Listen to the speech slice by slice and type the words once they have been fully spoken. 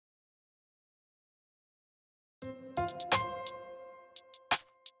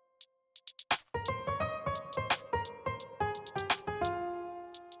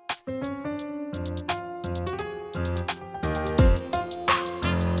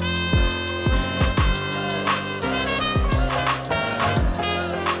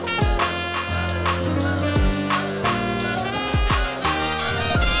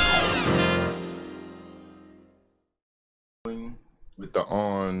With the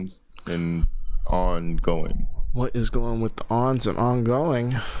ons and ongoing. What is going with the ons and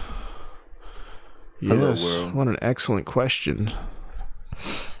ongoing? Yes, Hello, world. What an excellent question.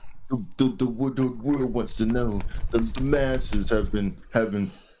 The world wants to know. The masses have been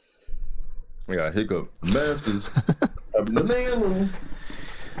having. I got a hiccup. The masses have been the man.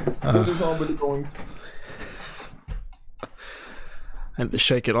 What is on with the going? Had to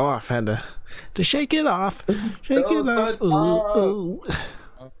shake it off. Had to shake it off. Shake it off. Ooh, ooh.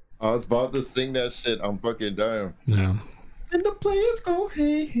 I was about to sing that shit. I'm fucking dying. Yeah. And the players go,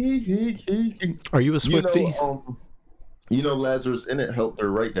 hey, hey, hey, hey, hey. Are you a Swiftie? You know Lazarus in it helped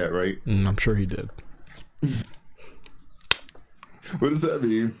her write that, right? I'm sure he did. What does that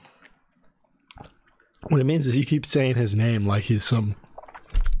mean? What it means is you keep saying his name like he's some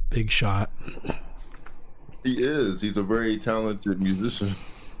big shot. He is. He's a very talented musician.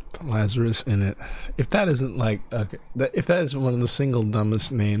 Lazarus in it. If that isn't like if that is one of the single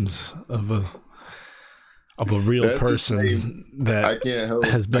dumbest names of a real That's person that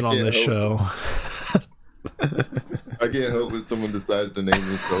has been on this show. I can't help when someone decides to name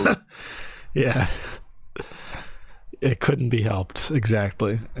themselves. Yeah. It couldn't be helped.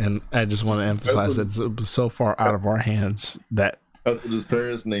 Exactly. And I just want to emphasize that it was so far out of our hands that that's what his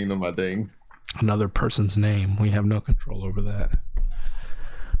parents named him, I think. Another person's name. We have no control over that.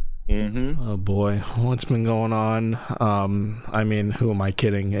 Mm-hmm. Oh boy, what's been going on? I mean, who am I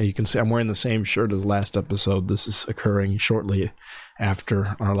kidding? You can see I'm wearing the same shirt as last episode. This is occurring shortly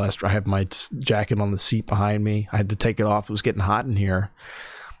after our last. I have my jacket on the seat behind me. I had to take it off. It was getting hot in here.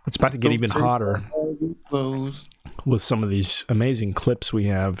 It's about to get even hotter with some of these amazing clips we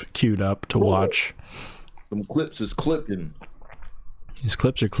have queued up to watch. Some clips is clipping. These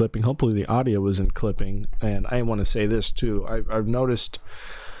clips are clipping. Hopefully the audio isn't clipping. And I want to say this too. I've noticed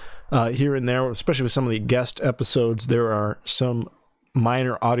here and there, especially with some of the guest episodes, there are some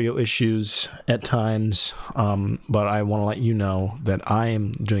minor audio issues at times. But I want to let you know that I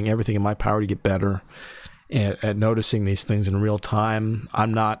am doing everything in my power to get better at noticing these things in real time.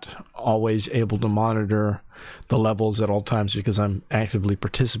 I'm not always able to monitor the levels at all times because I'm actively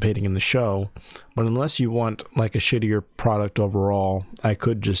participating in the show. But unless you want like a shittier product overall, I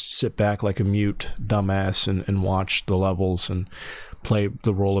could just sit back like a mute dumbass and watch the levels and play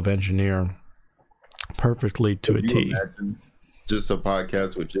the role of engineer perfectly to a T. Just a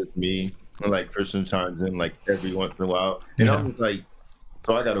podcast with just me and like Christian chimes in like every once in a while. And Yeah. I was like,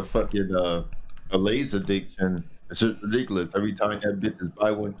 so I got a fucking a Lay's addiction. It's just ridiculous. Every time that bitch is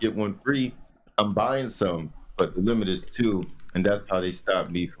buy one, get one free, I'm buying some, but the limit is 2. And that's how they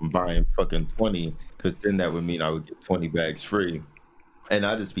stopped me from buying fucking 20, because then that would mean I would get 20 bags free. And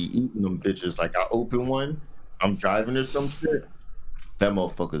I just be eating them bitches. Like I open one, I'm driving or some shit, that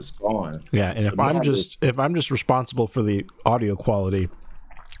motherfucker's gone. Yeah, and if I'm just responsible for the audio quality,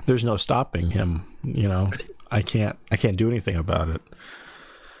 there's no stopping him. You know, I can't do anything about it.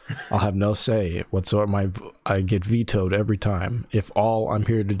 I'll have no say whatsoever. I get vetoed every time. If all I'm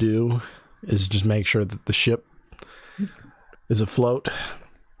here to do is just make sure that the ship is afloat,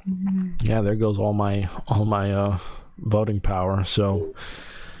 yeah, there goes all my voting power. So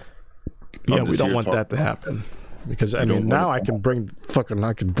yeah, we don't want that to happen. Because I mean, now I can bring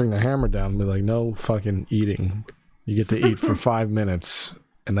the hammer down and be like, no fucking eating. You get to eat for 5 minutes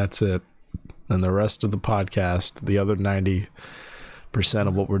and that's it. And the rest of the podcast, the other 90%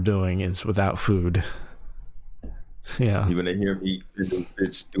 of what we're doing is without food. Yeah. Even to hear me this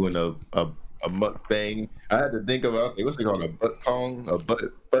bitch doing a mukbang, I had to think about what's it called, a butt pong, a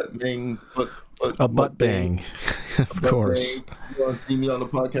butt bang, a butt bang. Of course. Bang. You want to see me on the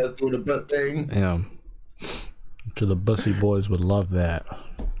podcast doing a butt bang? Yeah. To the bussy boys would love that.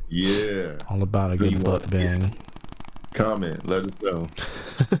 Yeah. All about a good butt bang. Comment, let us know.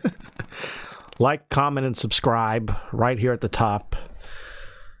 Like, comment, and subscribe right here at the top.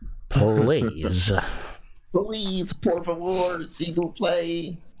 Please. Please, por favor, si vous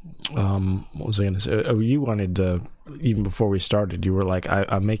play. What was I going to say? Oh, you wanted to, even before we started, you were like,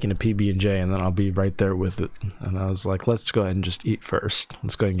 I'm making a PB&J and then I'll be right there with it. And I was like, let's go ahead and just eat first.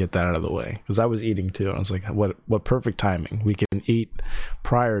 Let's go ahead and get that out of the way. Because I was eating too. And I was like, what perfect timing. We can eat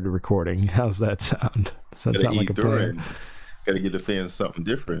prior to recording. How's that sound? Does that sound like a plan? Gotta get the fans something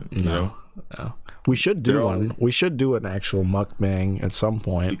different, you know? No. We should do one. We should do an actual mukbang at some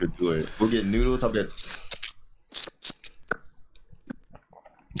point. We could do it. We'll get noodles.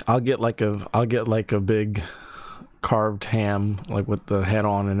 I'll get like a big carved ham, like with the head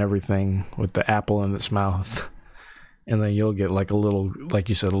on and everything, with the apple in its mouth. And then you'll get like a little, like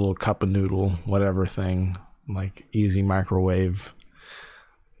you said, a little cup of noodle, whatever thing, like easy microwave.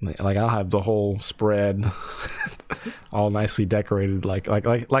 Like I'll have the whole spread all nicely decorated, like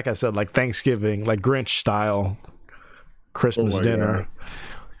I said, like Thanksgiving, like Grinch style Christmas dinner,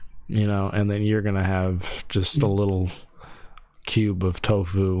 you know, and then you're gonna have just a little cube of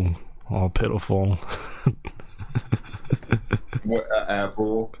tofu, all pitiful. What,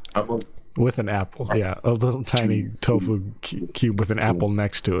 apple? With an apple, yeah, a little tiny tofu cube with an apple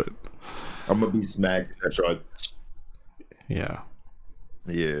next to it. I'm gonna be smacking that shot. Yeah.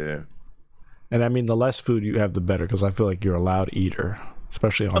 Yeah. And I mean, the less food you have, the better, because I feel like you're a loud eater,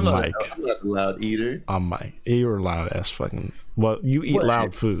 especially on mic. I'm not a loud eater. On mic. You're a loud ass fucking. Well, you eat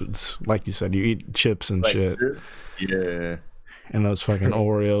loud foods. Like you said, you eat chips and like shit. Yeah. And those fucking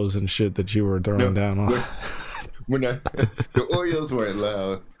Oreos and shit that you were throwing down on. The Oreos weren't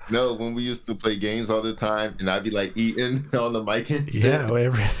loud. No, when we used to play games all the time, and I'd be like eating on the mic and shit. Yeah,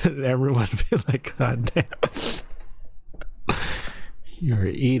 everyone would be like, God damn. You're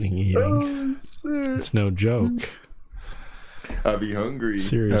eating. Oh, shit. It's no joke. I'll be hungry.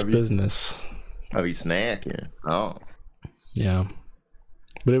 Serious business. I'll be snacking. Oh. Yeah.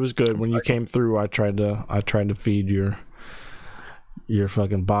 But it was good. When you came through, I tried to feed your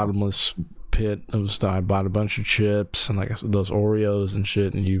fucking bottomless pit. I bought a bunch of chips and, like I said, those Oreos and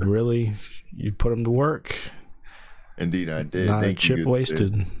shit, and you put them to work. Indeed, I did. Not a chip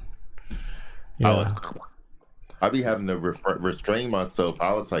wasted. Yeah. I be having to restrain myself.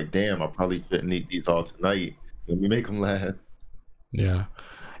 I was like, damn, I probably shouldn't eat these all tonight. Let me make them last. Yeah.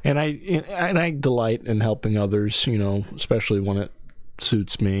 And I delight in helping others, you know, especially when it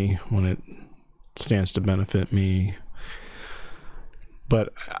suits me, when it stands to benefit me.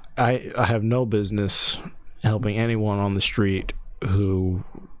 But I have no business helping anyone on the street who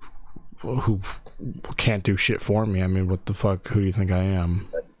can't do shit for me. I mean, what the fuck? Who do you think I am?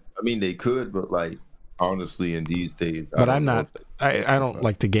 I mean, they could, but like, honestly, in these days, but I'm not. I don't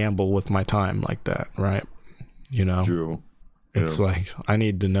like to gamble with my time like that, right? You know, true. It's like I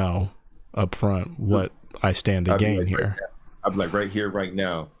need to know up front what I stand to gain here. I'm like, right here, right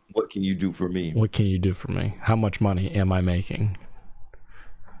now. What can you do for me? What can you do for me? How much money am I making?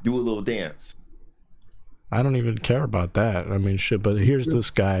 Do a little dance. I don't even care about that. I mean, shit. But here's this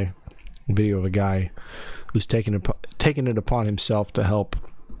guy, video of a guy who's taking it upon himself to help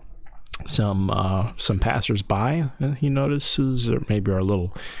some passersby. He notices, or maybe are a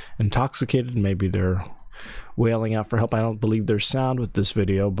little intoxicated. Maybe they're wailing out for help. I don't believe there's sound with this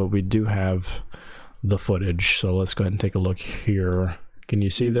video, but we do have the footage. So let's go ahead and take a look here. Can you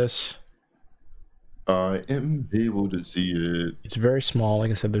see this? I am able to see it. It's very small.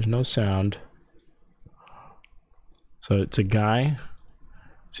 Like I said, there's no sound. So it's a guy.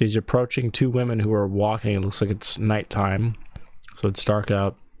 So he's approaching two women who are walking. It looks like it's nighttime. So it's dark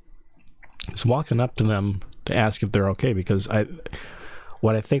out. He's walking up to them to ask if they're okay, because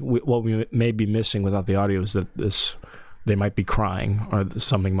what we may be missing without the audio is that they might be crying, or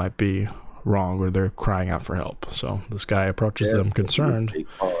something might be wrong, or they're crying out for help. So this guy approaches them concerned. Stay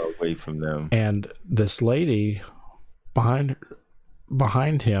far away from them. And this lady behind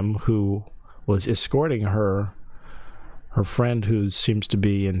him, who was escorting her friend, who seems to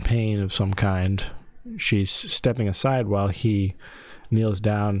be in pain of some kind, she's stepping aside while he kneels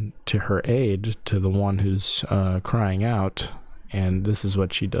down to her aid, to the one who's crying out. And this is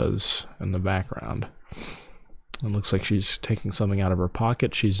what she does in the background. It looks like she's taking something out of her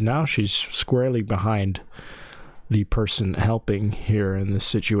pocket. She's squarely behind the person helping here in this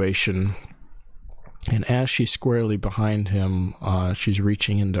situation. And as she's squarely behind him, she's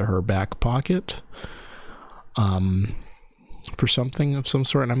reaching into her back pocket for something of some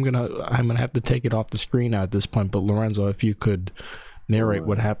sort. And I'm gonna have to take it off the screen at this point. But Lorenzo, if you could narrate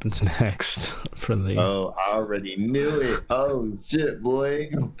what happens next for the. Oh, I already knew it. Oh shit,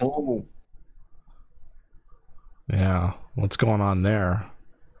 boy. Oh. Yeah, what's going on there?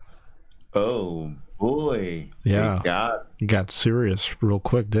 Oh boy. Yeah, got serious real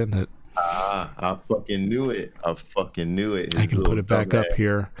quick, didn't it? I fucking knew it. I can put it back up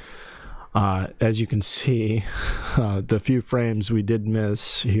here. As you can see, the few frames we did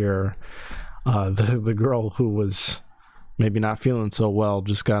miss here, the girl who was maybe not feeling so well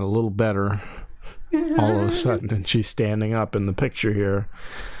just got a little better all of a sudden, and she's standing up in the picture here.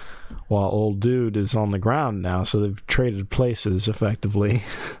 while old dude is on the ground now. So they've traded places effectively.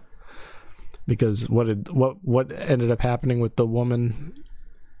 Because what ended up happening with the woman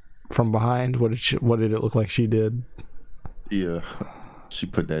from behind? What did it look like she did? Yeah, she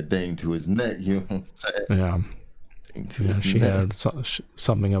put that thing to his neck. You know what I'm saying? Yeah. She had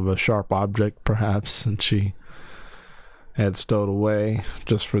something of a sharp object, perhaps, and she had stowed away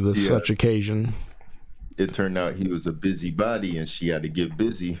just for this such occasion. It turned out he was a busybody, and she had to get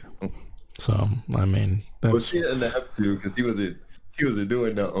busy. So, I mean, that's... Well, she didn't have to, because he wasn't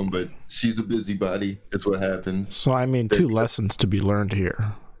doing nothing, but she's a busybody. That's what happens. So, I mean, two lessons to be learned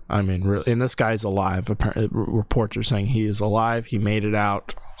here. I mean, really, and this guy's alive. Apparently, reports are saying he is alive. He made it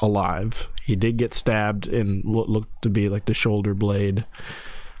out alive. He did get stabbed in what looked to be like the shoulder blade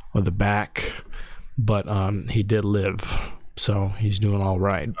or the back, but he did live. So he's doing all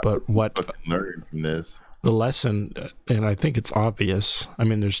right. But what learned from this? The lesson, and I think it's obvious. I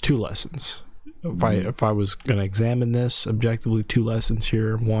mean, there's two lessons. If I was going to examine this objectively, two lessons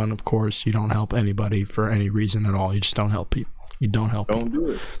here. One, of course, you don't help anybody for any reason at all. You just don't help people. You don't help. Don't do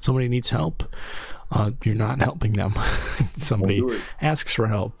it. Somebody needs help. You're not helping them. Somebody asks for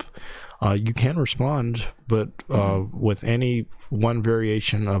help. You can respond, but with any one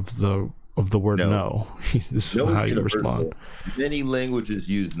variation of the word no. This is how you respond. Many languages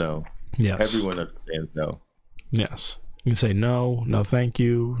use no. Yes. Everyone understands no. Yes. You can say no, no thank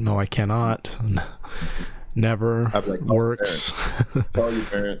you, no I cannot, never works. Call your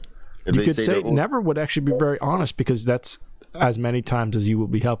parent. You could say never would actually be very honest, because that's as many times as you will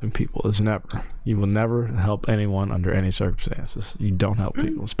be helping people is never. You will never help anyone under any circumstances. You don't help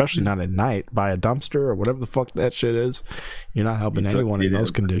people, especially not at night by a dumpster or whatever the fuck that shit is. You're not helping anyone in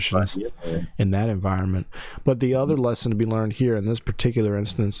those conditions, in that environment. But the other lesson to be learned here in this particular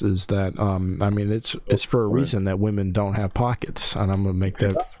instance is that, I mean, it's for a reason that women don't have pockets. And I'm going to make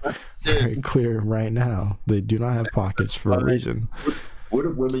that very clear right now. They do not have pockets for a reason. What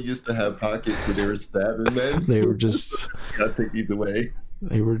if women used to have pockets when they were stabbing men? They were just... Gotta take these away.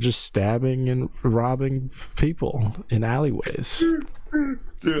 They were just stabbing and robbing people in alleyways.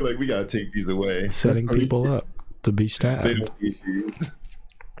 They're like, we gotta take these away. Setting people up to be stabbed. They don't need these.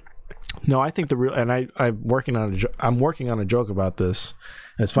 No, I think the real... And I'm working on a joke about this.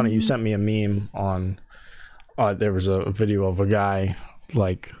 And it's funny, you sent me a meme on... there was a video of a guy,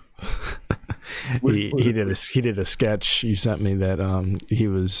 like... he did a sketch you sent me that it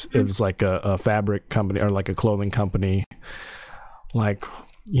was like a fabric company or like a clothing company, like,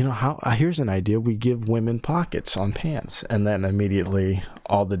 you know, how here's an idea, we give women pockets on pants, and then immediately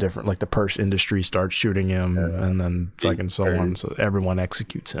all the different, like, the purse industry starts shooting him, and then fucking so on, so everyone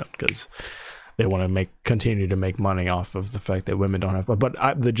executes him because they want to continue to make money off of the fact that women don't have. But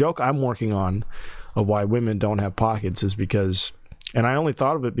the joke I'm working on of why women don't have pockets is because, and I only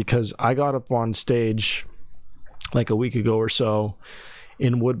thought of it because I got up on stage like a week ago or so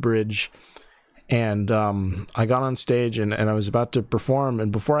in Woodbridge, and I got on stage and I was about to perform,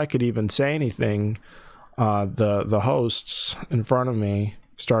 and before I could even say anything, the hosts in front of me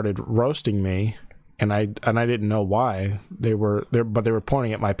started roasting me, and I didn't know why. They were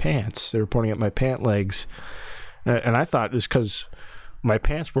pointing at my pants. They were pointing at my pant legs, and I thought it was because my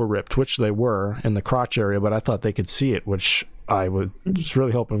pants were ripped, which they were in the crotch area, but I thought they could see it, which I was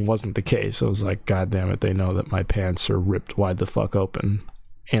really hoping wasn't the case. I was like, God damn it, they know that my pants are ripped wide the fuck open,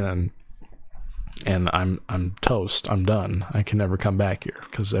 and I'm toast. I'm done. I can never come back here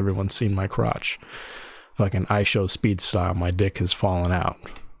because everyone's seen my crotch. Fucking I Show Speed style, my dick has fallen out,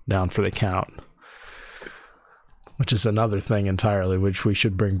 down for the count. Which is another thing entirely, which we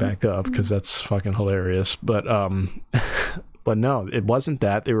should bring back up because that's fucking hilarious. But but no, it wasn't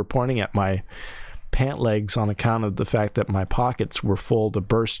that. They were pointing at my pant legs on account of the fact that my pockets were full to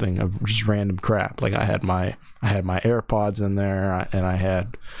bursting of just random crap. Like I had my AirPods in there, and I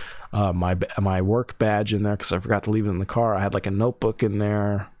had my work badge in there because I forgot to leave it in the car. I had like a notebook in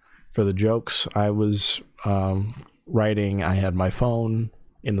there for the jokes I was writing. I had my phone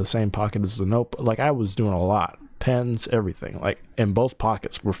in the same pocket as the notebook. Like I was doing a lot. Pens, everything. Like, and both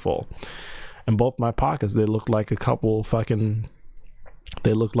pockets were full. And both my pockets, they looked like a couple fucking...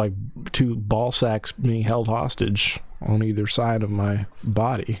 They looked like two ball sacks being held hostage on either side of my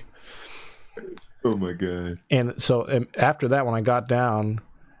body. Oh my God. And so after that, when I got down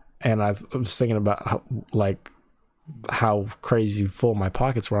and I was thinking about how crazy full my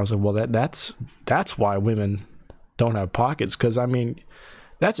pockets were, I was like, well, that's why women don't have pockets. Because, I mean,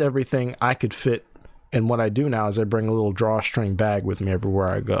 that's everything I could fit. And what I do now is I bring a little drawstring bag with me everywhere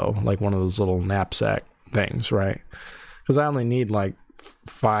I go, like one of those little knapsack things, right? Because I only need like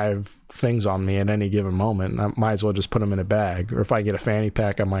 5 things on me at any given moment. I might as well just put them in a bag. Or if I get a fanny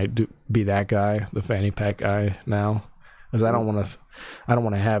pack, I might be that guy, the fanny pack guy now, because I don't want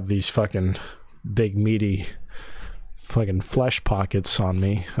to have these fucking big meaty fucking flesh pockets on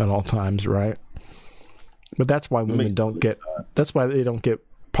me at all times, right? But that's why women don't get. That's why they don't get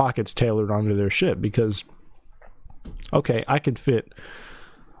pockets tailored onto their shit, because okay, I could fit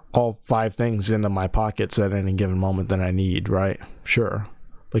all 5 things into my pockets at any given moment that I need, right? Sure.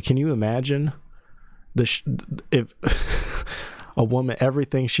 But can you imagine if a woman,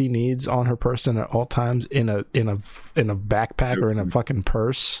 everything she needs on her person at all times in a backpack or in a fucking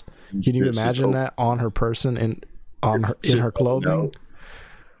purse? Can you imagine that on her person in her clothing?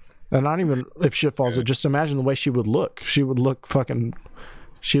 And not even if shit falls, just imagine the way she would look. She'd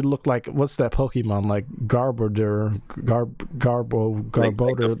look like, what's that Pokemon, like Garbodor,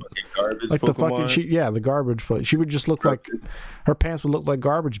 like the fucking the garbage. She would just look like, her pants would look like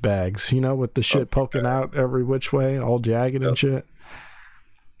garbage bags, with the shit poking out every which way, all jagged and shit.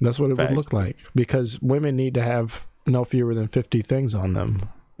 That's what it would look like, because women need to have no fewer than 50 things on them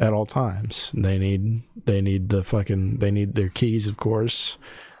at all times. They need their keys, of course.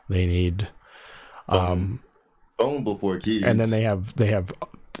 They need phone before keys, and then they have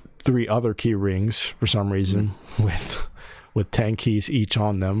 3 other key rings for some reason with 10 keys each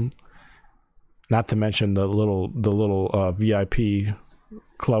on them. Not to mention the little VIP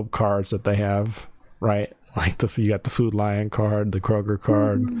club cards that they have, right? Like you got the Food Lion card, the Kroger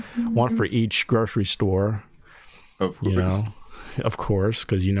card, one for each grocery store. Of course, of course,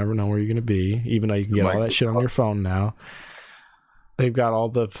 because you never know where you're going to be. Even though you can get all that shit on your phone now. They've got all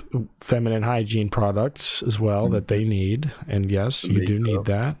the feminine hygiene products as well that they need, and yes, you do need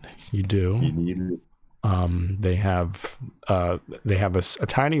that. You do. You need it. They have a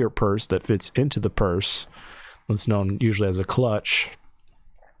tinier purse that fits into the purse. That's known usually as a clutch.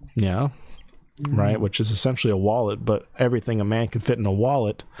 Yeah, right. Which is essentially a wallet, but everything a man can fit in a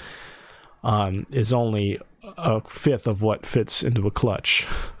wallet is only 1/5 of what fits into a clutch.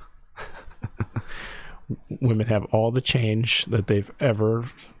 Women have all the change that they've ever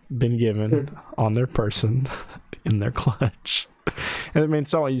been given on their person in their clutch. And I mean,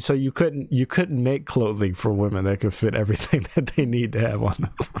 so you couldn't make clothing for women that could fit everything that they need to have on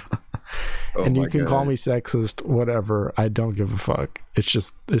them. And you can call me sexist, whatever. I don't give a fuck. It's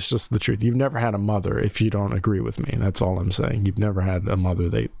just the truth. You've never had a mother if you don't agree with me. That's all I'm saying. You've never had a mother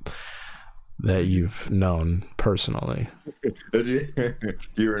that you've known personally.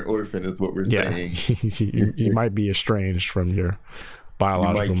 You're an orphan is what we're saying. you might be estranged from your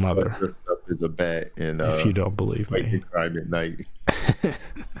biological mother. Up as a bat and if you don't believe me. Crime at night.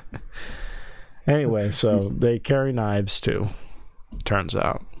 Anyway, so they carry knives too, turns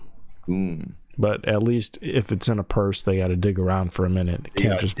out. But at least if it's in a purse, they got to dig around for a minute. It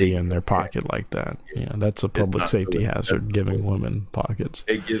can't just be in their pocket like that. Yeah, that's a public safety hazard, giving women pockets.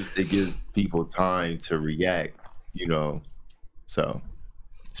 It gives people time to react, So,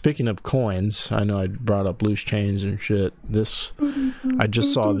 speaking of coins, I know I brought up loose change and shit. I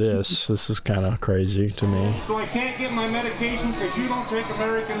just saw this. This is kind of crazy to me. So I can't get my medication because you don't take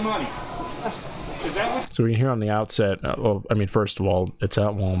American money. Is that what? So we can hear on the outset, first of all, it's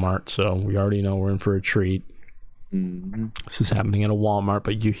at Walmart, so we already know we're in for a treat. This is happening at a Walmart,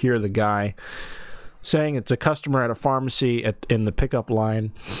 but you hear the guy saying it's a customer at a pharmacy in the pickup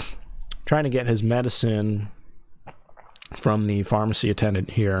line trying to get his medicine from the pharmacy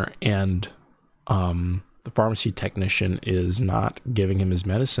attendant here, and the pharmacy technician is not giving him his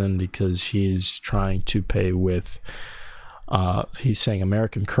medicine because he's trying to pay with he's saying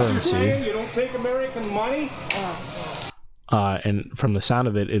American currency. You don't take American money? And from the sound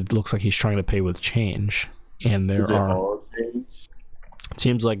of it, it looks like he's trying to pay with change. And there all change? It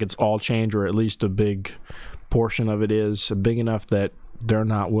seems like it's all change, or at least a big portion of it is big enough that they're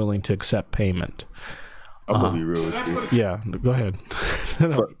not willing to accept payment. I'm gonna be real with you. Yeah, go ahead.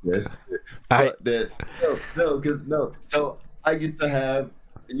 Fuck that. No. So I used to have,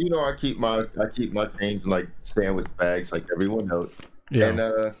 I keep my change in like sandwich bags like everyone else. Yeah. And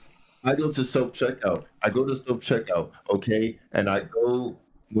I go to self-checkout. Okay? And I go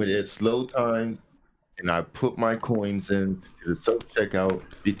when it's slow times and I put my coins in to the self-checkout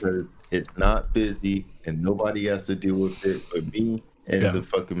because it's not busy and nobody has to deal with it but me and the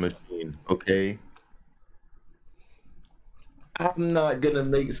fucking machine, okay? I'm not gonna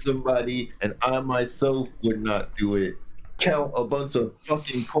make somebody, and I myself would not do it, count a bunch of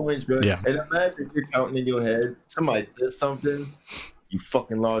fucking coins, bro. Yeah. And imagine you're counting in your head, somebody says something, you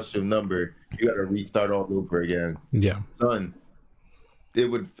fucking lost your number. You gotta restart all over again. Yeah. Son,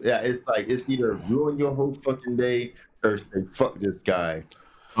 it's like, it's either ruin your whole fucking day or say, fuck this guy.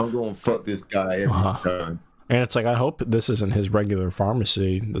 I'm going to fuck this guy every time. And it's like, I hope this isn't his regular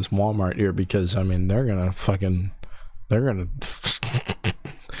pharmacy, this Walmart here, because, I mean, they're going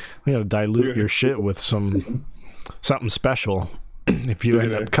to dilute your shit with something special if you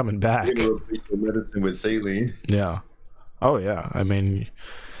end up coming back. You're going to replace your medicine with saline. Yeah. Oh, yeah. I mean,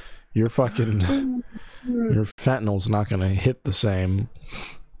 your fentanyl's not going to hit the same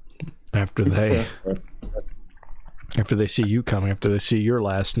after they see you coming, after they see your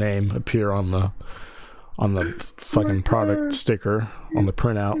last name appear on the fucking product sticker on the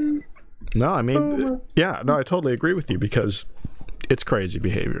printout. No, I mean, yeah, no, I totally agree with you, because it's crazy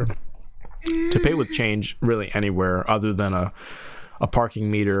behavior to pay with change really anywhere other than a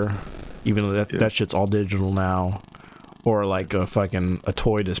parking meter, even though that shit's all digital now, or like a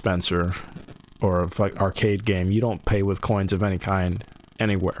toy dispenser or a arcade game. You don't pay with coins of any kind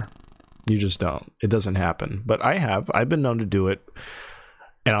anywhere. You just don't. It doesn't happen. But I've been known to do it.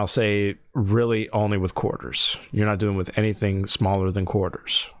 And I'll say really only with quarters. You're not doing with anything smaller than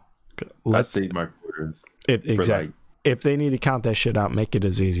quarters. I save my quarters. Exactly. If they need to count that shit out, make it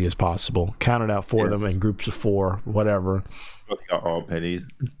as easy as possible. Count it out for them in groups of 4, whatever. All pennies.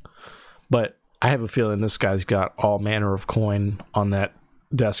 But I have a feeling this guy's got all manner of coin on that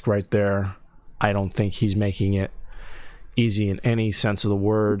desk right there. I don't think he's making it easy in any sense of the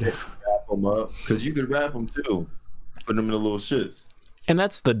word. Wrap them up, because you could wrap them too. Put them in the little shits. And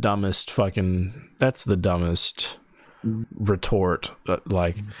that's the dumbest retort.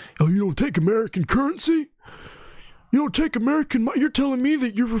 Like, oh, you don't take American currency? You don't take American money? You're telling me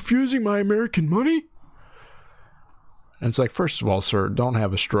that you're refusing my American money? And it's like, first of all, sir, don't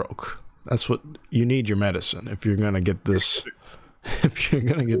have a stroke. That's what you need, your medicine. If you're going to get this,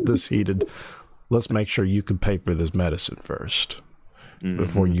 heated, let's make sure you can pay for this medicine first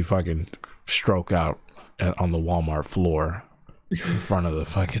before you fucking stroke out on the Walmart floor in front of the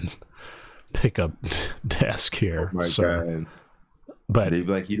fucking pickup desk here. Oh my God. But they'd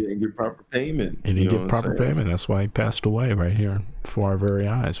be like, he didn't get proper payment. He didn't get proper payment. That's why he passed away right here before our very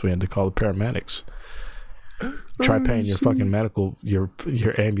eyes. We had to call the paramedics. Try paying your fucking medical, your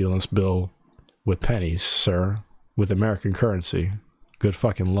ambulance bill with pennies, sir, with American currency. Good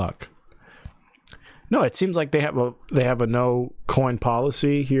fucking luck. No, it seems like they have a no coin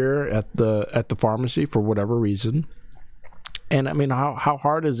policy here at the pharmacy for whatever reason. And I mean, how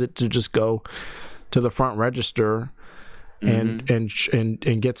hard is it to just go to the front register and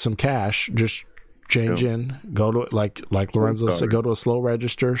get some cash, just change in, go to like Lorenzo said, go to a slow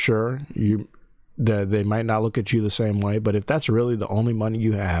register. Sure, they might not look at you the same way, but if that's really the only money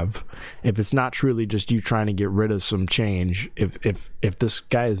you have, if it's not truly just you trying to get rid of some change, if this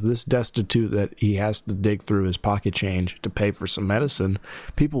guy is this destitute that he has to dig through his pocket change to pay for some medicine,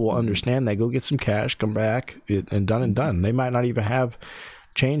 people will understand that. Go get some cash, come back, and done. They might not even have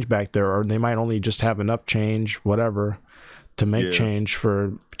change back there, or they might only just have enough change, whatever, to make change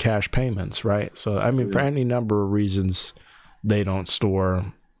for cash payments, right? So, I mean, for any number of reasons, they don't store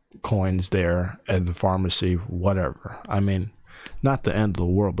coins there at the pharmacy, whatever. I mean, not the end of the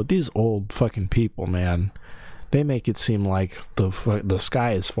world, but these old fucking people, man, they make it seem like the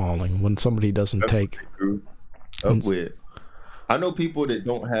sky is falling when somebody doesn't take. I know people that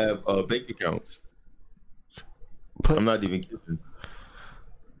don't have bank accounts. I'm not even kidding.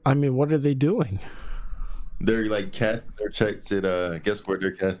 I mean, what are they doing? They're like casting their checks at guess where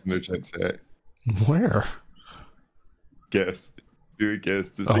they're casting their checks at? Where? Guess. Do a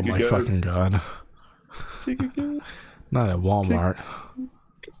guess. Just oh my guess. Fucking God. Take a guess. Not at Walmart.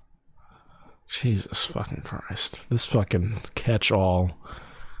 Jesus fucking Christ. This fucking catch-all.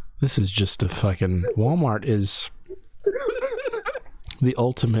 This is just a fucking... Walmart is the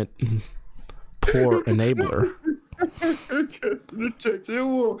ultimate poor enabler.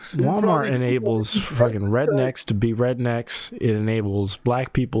 Walmart enables fucking rednecks to be rednecks. It enables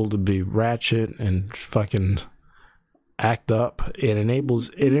black people to be ratchet and fucking act up. It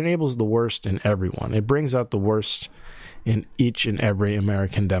enables the worst in everyone. It brings out the worst in each and every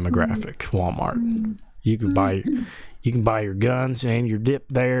American demographic. Walmart. You can buy your guns and your dip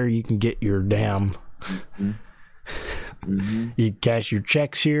there. You can get your damn you cash your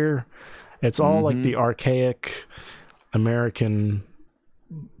checks here. It's all like the archaic American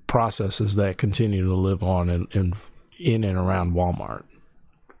processes that continue to live on in and around Walmart.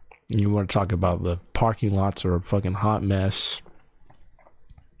 You want to talk about the parking lots are a fucking hot mess.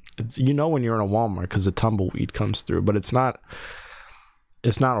 You know when you're in a Walmart because the tumbleweed comes through, but it's not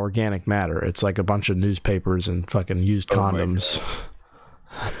organic matter. It's like a bunch of newspapers and fucking used condoms.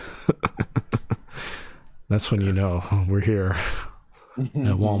 That's when you know we're here at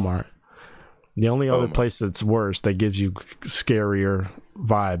Walmart. The only other place that's worse that gives you scarier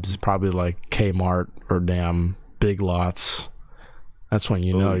vibes is probably like Kmart or damn Big Lots. That's when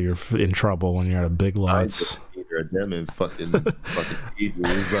you know you're in trouble, when you're at a Big Lots. Them and fucking I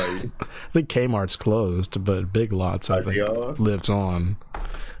think Kmart's closed, but Big Lots I think lives on.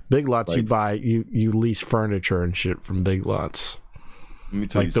 Big Lots, like, you lease furniture and shit from Big Lots. Let me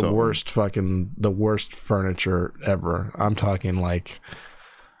tell you the worst furniture ever. I'm talking like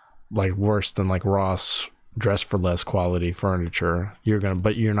worse than like Ross Dress for Less quality furniture.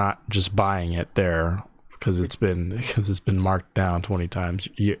 But you're not just buying it there because it's been marked down 20 times.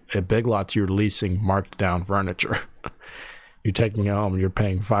 At Big Lots, you're leasing marked down furniture. You're taking it home. You're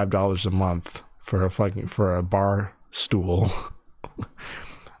paying $5 a month for a bar stool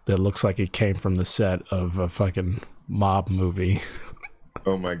that looks like it came from the set of a fucking mob movie.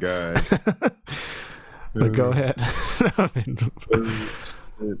 Oh my god. But go ahead.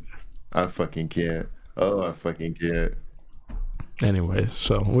 I fucking can't. Oh, I fucking can't. Anyway,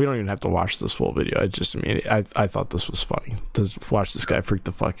 so we don't even have to watch this full video. I thought this was funny to watch this guy freak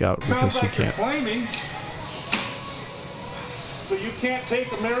the fuck out because he can't. Claiming, so you can't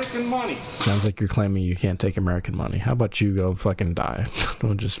take American money. Sounds like you're claiming you can't take American money. How about you go fucking die?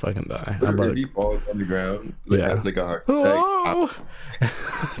 Don't just fucking die. How about if he falls on the ground, like a heart attack.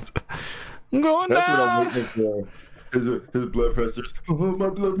 I'm going That's down. what I'm looking for. His blood pressure's. Oh, my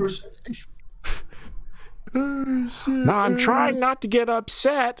blood pressure. Now I'm trying not to get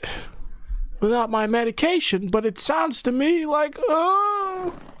upset without my medication, but it sounds to me like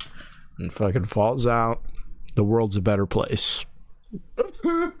and fucking falls out. The world's a better place.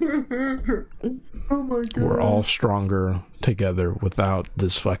 Oh my god. We're all stronger together without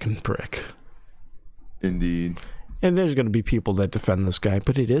this fucking prick. Indeed. And there's going to be people that defend this guy,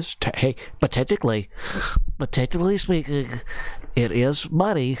 but it is but technically speaking, it is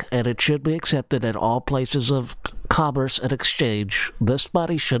money, and it should be accepted at all places of commerce and exchange. This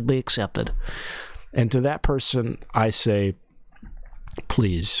money should be accepted. And to that person, I say,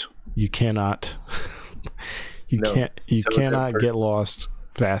 please, you cannot get lost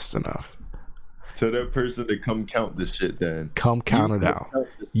fast enough. Tell that person to come count this shit then. Come count it out.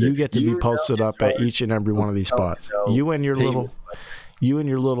 You get to be posted up at each and every one of these spots. You and your little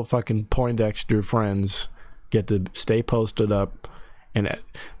fucking Poindexter friends get to stay posted up, and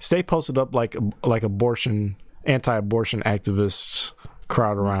stay posted up like anti-abortion activists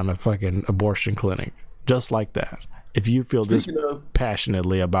crowd around a fucking abortion clinic. Just like that. If you feel this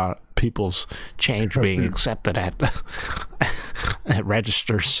passionately about people's change being accepted at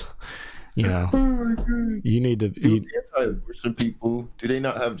registers, you know, you need to. Anti-abortion people, do they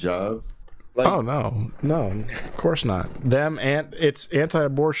not have jobs? Oh no, of course not. Them and it's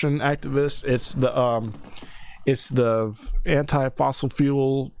anti-abortion activists. It's the anti-fossil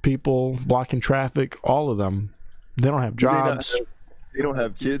fuel people blocking traffic. All of them, they don't have jobs. They don't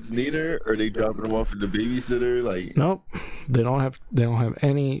have kids neither. Or they dropping them off at the babysitter? Like, nope, they don't have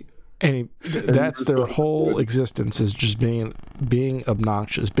any. That's their whole existence, is just being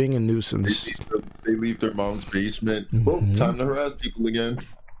obnoxious, being a nuisance. They leave their mom's basement. Oh, time to harass people again.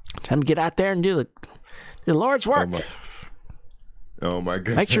 Time to get out there and do the Lord's work. Oh my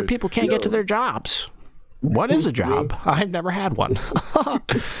god! Make sure people can't get to their jobs. What is a job? I've never had one.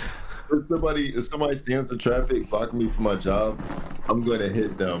 If somebody stands in traffic blocking me from my job, I'm going to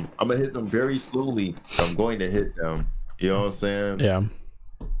hit them. I'm going to hit them very slowly. I'm going to hit them. You know what I'm saying? Yeah.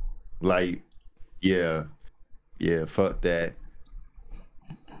 Like, yeah, fuck that.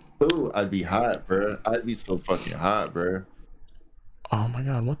 Ooh, I'd be hot, bro. I'd be so fucking hot, bro. Oh my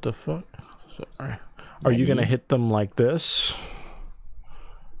god, what the fuck? Sorry. Are you gonna hit them like this?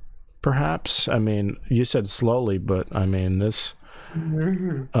 Perhaps. I mean, you said slowly, but I mean this.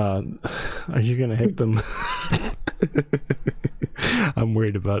 Are you gonna hit them? I'm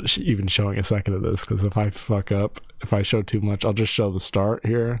worried about even showing a second of this, because if I fuck up, if I show too much, I'll just show the start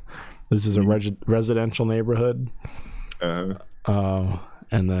here. This is a residential neighborhood. And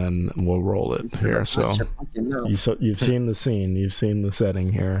then we'll roll it here. So you've seen the scene, you've seen the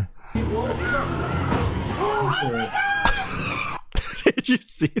setting here. Did you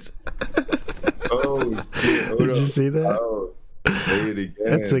see that? Oh shit! Did you see that? Oh, say it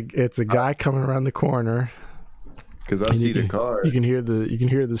again. It's a guy coming around the corner. Because I see the car. You can hear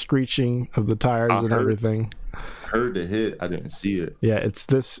the screeching of the tires and everything. Heard the hit. I didn't see it. Yeah, it's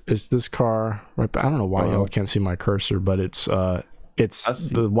this car. Right, I don't know why y'all can't see my cursor, but it's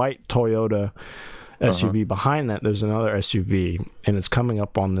the white Toyota SUV. Behind that, there's another SUV, and it's coming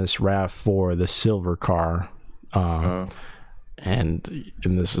up on this RAV4, the silver car. And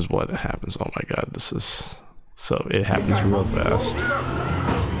this is what happens. Oh my god, this is so it happens real fast.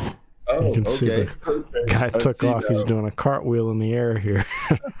 Oh, You can see the guy took off. He's doing a cartwheel in the air here.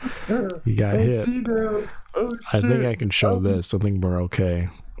 He got hit. I think I can show this. I think we're okay.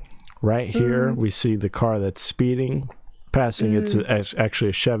 Right here, we see the car that's speeding, passing. It's actually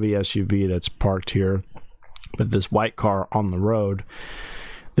a Chevy SUV that's parked here. But this white car on the road,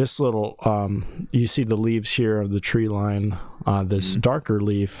 this little, you see the leaves here of the tree line. This darker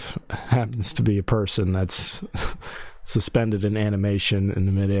leaf happens to be a person that's suspended in animation in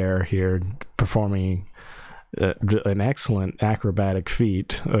the midair here, performing an excellent acrobatic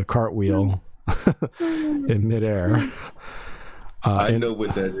feat, a cartwheel in midair. I know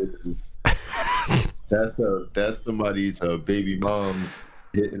what that is. That's somebody's baby mom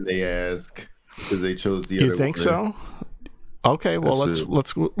hitting their ass because they chose the other You think so? Okay, well,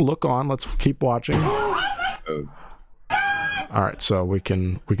 let's look on. Let's keep watching. All right, so we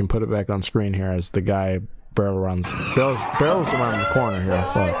can put it back on screen here as the guy barrels around the corner here.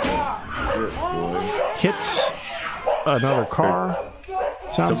 Fuck. Hits another car.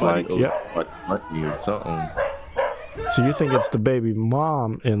 Sounds Somebody like, yeah. Money or something. So you think it's the baby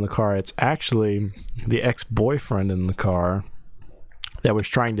mom in the car? It's actually the ex-boyfriend in the car that was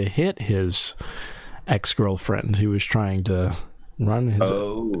trying to hit his ex-girlfriend. He was trying to run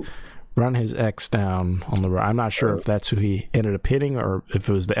his ex down on the road. I'm not sure if that's who he ended up hitting or if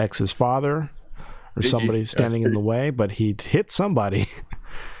it was the ex's father or somebody standing in the way, but he hit somebody.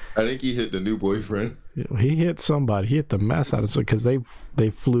 I think he hit the new boyfriend. He hit somebody. He hit the mess out of it because they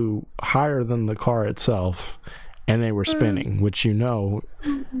flew higher than the car itself, and they were spinning, which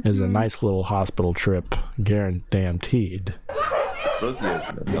is a nice little hospital trip, guaranteed.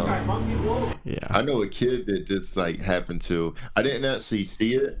 Yeah, I know a kid that just like happened to. I didn't actually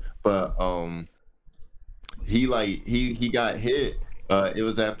see it, but he got hit. It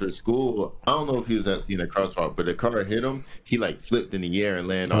was after school. I don't know if he was actually in a crosswalk, but the car hit him. He like flipped in the air and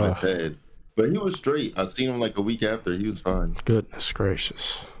landed on his head. But he was straight. I seen him like a week after. He was fine. Goodness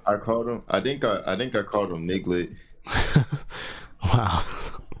gracious! I called him. I think I called him Niglet. Wow.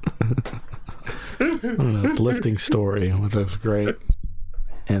 An uplifting story with a great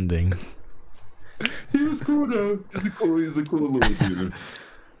ending. He was cool though. He's a cool little dude.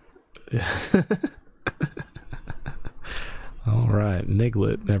 Yeah. All right,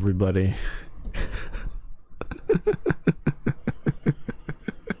 Niglet, everybody.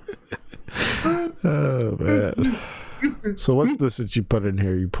 Oh man. So what's this that you put in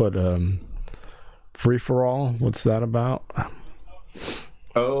here? You put free for all. What's that about?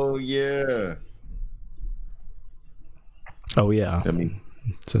 Oh yeah. Oh yeah. I mean,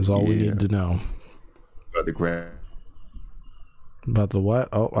 it says all we need to know. About the grant. About the what?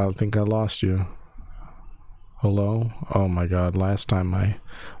 Oh, I think I lost you. Hello? Oh my God. Last time my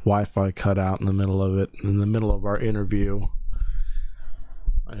Wi-Fi cut out in the middle of it, in the middle of our interview.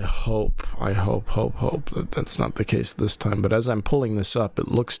 I hope that that's not the case this time. But as I'm pulling this up, it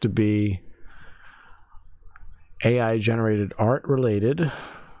looks to be AI generated art related.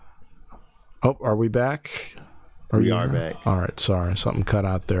 Oh, are we back? We are back. All right. Sorry. Something cut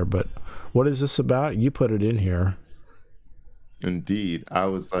out there. But what is this about? You put it in here. Indeed. I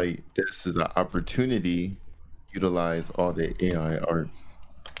was like, this is an opportunity to utilize all the AI art.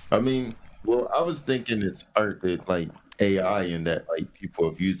 I mean, well, I was thinking it's art that like AI and that like people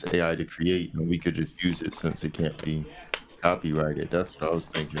have used AI to create and we could just use it since it can't be copyrighted. That's what I was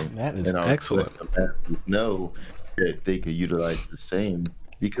thinking. That is and I was excellent. Know that they could utilize the same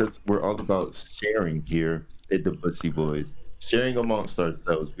because we're all about sharing here at the Bussy Boys. Sharing amongst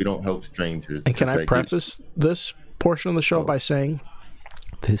ourselves. We don't help strangers. And can I preface this portion of the show by saying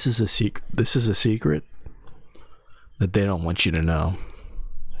this is a secret. This is a secret that they don't want you to know.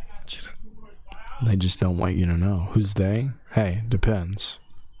 They just don't want you to know. Who's they? Hey, depends.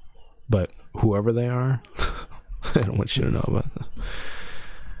 But whoever they are, they don't want you to know about them.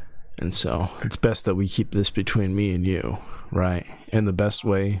 And so it's best that we keep this between me and you, right? And the best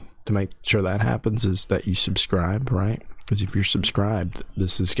way to make sure that happens is that you subscribe, right? Because if you're subscribed,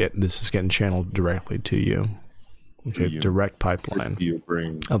 this is getting channeled directly to you. Okay, direct pipeline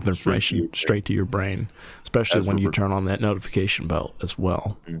of information straight to your brain, especially when you turn on that notification bell as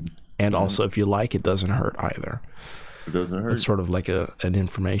well. Mm-hmm. And also, if you like, it doesn't hurt either. It doesn't hurt. It's sort of like an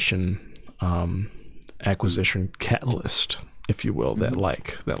information acquisition catalyst, if you will, that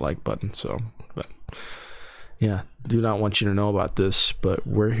like button. So, but yeah, do not want you to know about this, but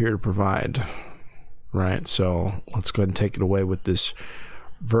we're here to provide, right? So let's go ahead and take it away with this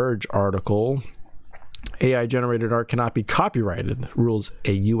Verge article. AI generated art cannot be copyrighted, rules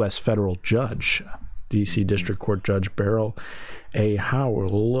a U.S. federal judge. D.C. District Court Judge Beryl A.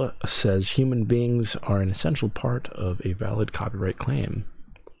 Howell says human beings are an essential part of a valid copyright claim.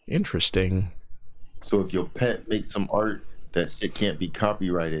 Interesting. So if your pet makes some art, that shit can't be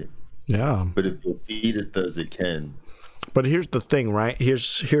copyrighted. Yeah. But if your fetus does, it can. But here's the thing, right?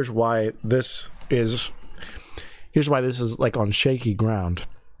 Here's why this is like on shaky ground.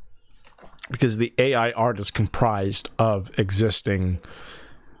 Because the AI art is comprised of existing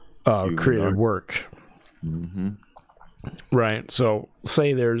created work. Mm-hmm. Right. So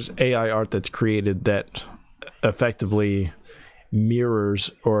say there's AI art that's created that effectively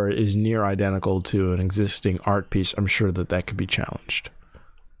mirrors or is near identical to an existing art piece. I'm sure that could be challenged.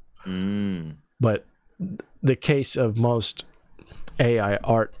 But the case of most AI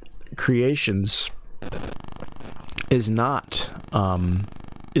art creations is not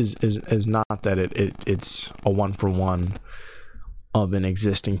is not that it's a 1-for-1 of an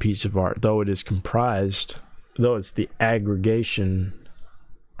existing piece of art, though it's the aggregate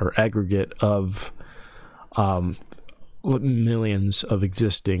of millions of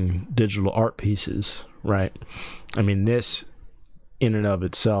existing digital art pieces, right? I mean, this in and of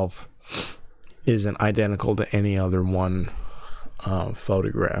itself isn't identical to any other one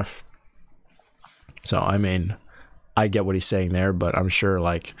photograph. So, I mean, I get what he's saying there, but I'm sure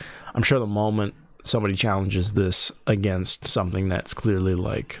the moment somebody challenges this against something that's clearly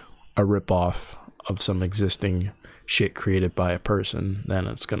like a ripoff of some existing shit created by a person, then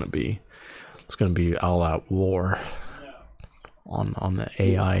it's gonna be all out war on the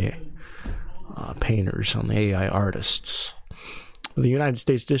AI painters, on the AI artists. The United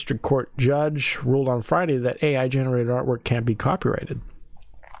States District Court judge ruled on Friday that AI-generated artwork can't be copyrighted.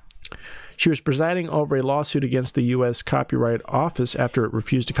 She was presiding over a lawsuit against the U.S. Copyright Office after it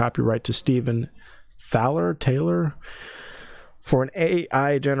refused to copyright to Stephen Taylor for an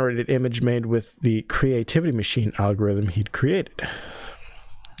AI-generated image made with the creativity machine algorithm he'd created.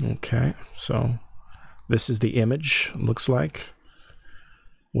 Okay, so this is the image, looks like.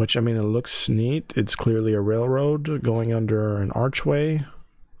 Which, I mean, it looks neat. It's clearly a railroad going under an archway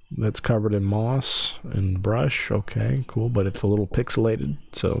that's covered in moss and brush. Okay, cool, but it's a little pixelated,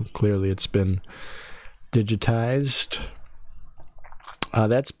 so clearly it's been digitized.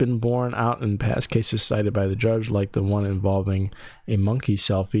 That's been borne out in past cases cited by the judge, like the one involving a monkey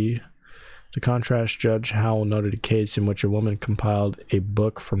selfie. To contrast, Judge Howell noted a case in which a woman compiled a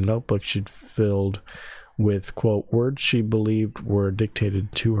book from notebooks she'd filled with, quote, words she believed were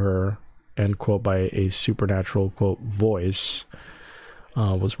dictated to her, end quote, by a supernatural, quote, voice,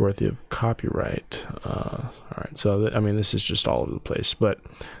 was worthy of copyright. All right, so I mean, this is just all over the place, but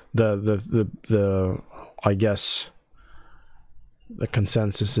the I guess the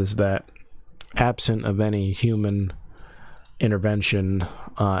consensus is that absent of any human intervention,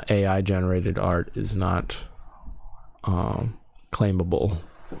 AI generated art is not claimable.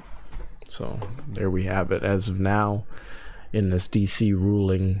 So there we have it. As of now, in this DC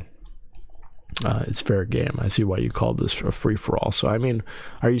ruling, it's fair game. I see why you called this a free-for-all. So, I mean,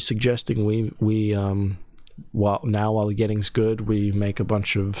 are you suggesting we while the getting's good, we make a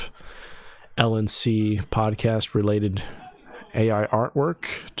bunch of L&C podcast related AI artwork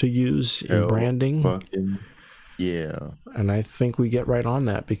to use in branding? Yeah. And I think we get right on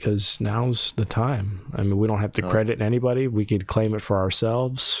that because now's the time. I mean, we don't have to credit anybody. We could claim it for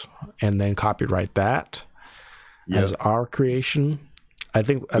ourselves and then copyright that as our creation. I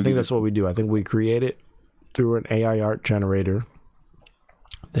think that's what we do. I think we create it through an AI art generator.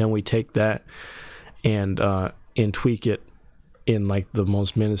 Then we take that and tweak it in like the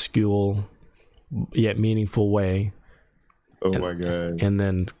most minuscule yet meaningful way. My God. And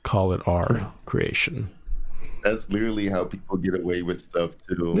then call it our creation. That's literally how people get away with stuff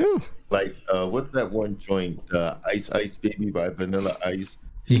too. Yeah. Like, what's that one joint? Ice Ice Baby by Vanilla Ice.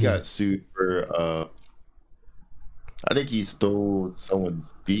 He got sued for, I think he stole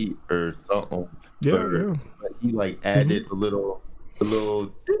someone's beat or something. Yeah. But he like added a little or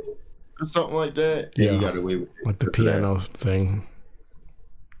something like that. Yeah. And he got away with it. Like the piano thing.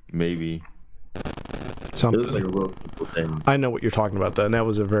 Maybe. Something. It was like a real simple thing. I know what you're talking about, though, and that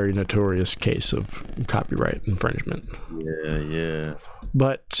was a very notorious case of copyright infringement. Yeah.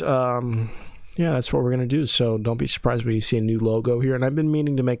 But, yeah, that's what we're going to do. So don't be surprised when you see a new logo here. And I've been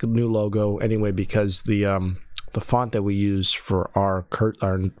meaning to make a new logo anyway because the font that we use for our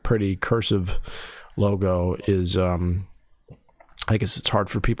pretty cursive logo is, I guess it's hard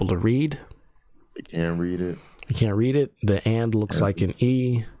for people to read. They can't read it. You can't read it. The and looks like an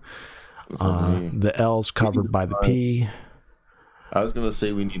E. The L's covered by the P. I was gonna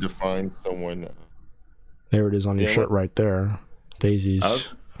say we need to find someone. There it is on your shirt right there. Daisies. I was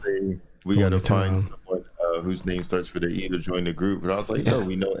gonna say we gotta find someone whose name starts with an E to join the group, but I was like, no,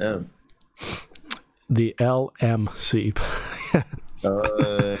 we know M. The L&C.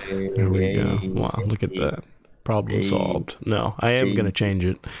 There we go. Wow, look at that. Problem solved. No, I am going to change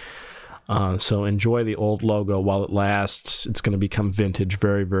it. So enjoy the old logo while it lasts. It's going to become vintage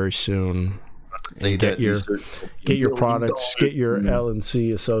very, very soon. Get your products, get your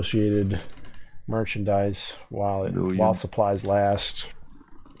L&C associated merchandise while supplies last,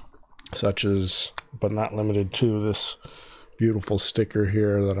 such as, but not limited to, this beautiful sticker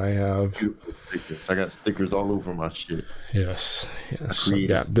here that I have. Beautiful stickers. I got stickers all over my shit. Yes. I've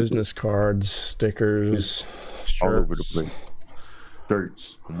got business cards, stickers, shirts. All over the place.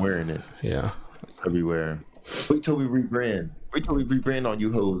 Shirts. I'm wearing it. Yeah. It's everywhere. Wait till we rebrand. On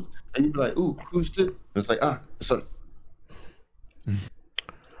you hoes. And you be like, ooh, who's this? And it's like, it's us.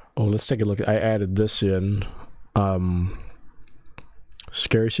 Oh, let's take a look. I added this in.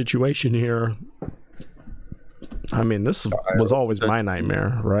 Scary situation here. I mean, this was always my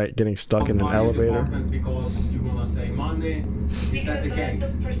nightmare, right? Getting stuck in an elevator. Because you want to say Monday. Is that the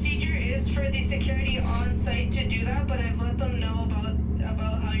case? The procedure is for the security on site to do that, but I've let them know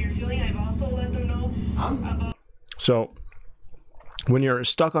about how you're feeling. I've also let them know about. So, when you're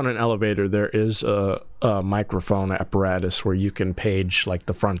stuck on an elevator, there is a microphone apparatus where you can page like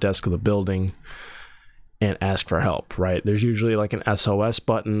the front desk of the building and ask for help, right? There's usually like an SOS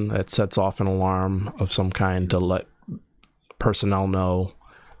button that sets off an alarm of some kind to let personnel know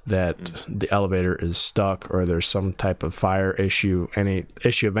that the elevator is stuck or there's some type of fire issue, any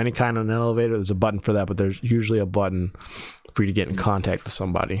issue of any kind on an elevator. There's a button for that, but there's usually a button for you to get in contact with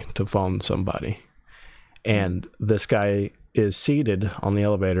somebody, to phone somebody. And this guy is seated on the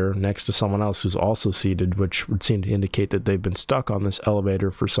elevator next to someone else who's also seated, which would seem to indicate that they've been stuck on this elevator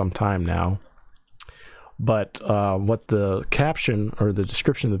for some time now. But what the caption or the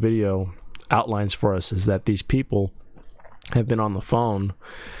description of the video outlines for us is that these people have been on the phone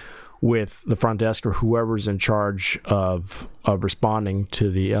with the front desk or whoever's in charge of responding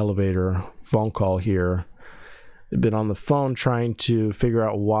to the elevator phone call here. They've been on the phone trying to figure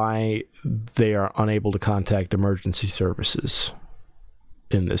out why they are unable to contact emergency services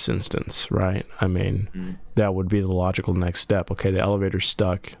in this instance, right? I mean, that would be the logical next step. Okay, the elevator's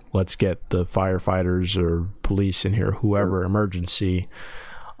stuck. Let's get the firefighters or police in here, whoever emergency,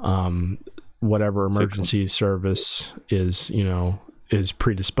 whatever emergency service is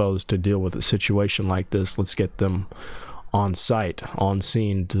predisposed to deal with a situation like this. Let's get them on site, on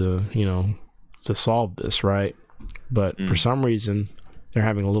scene to solve this, right? But for some reason, they're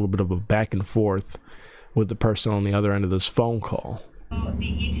having a little bit of a back and forth with the person on the other end of this phone call. The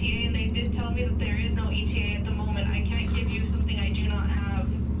ETA, and they did tell me that there is no ETA at the moment. I can't give you something I do not have.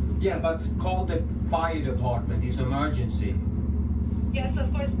 Yeah, but call the fire department. It's emergency. Yes,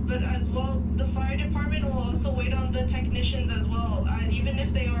 of course, but as well, the fire department will also wait on the technicians as well, even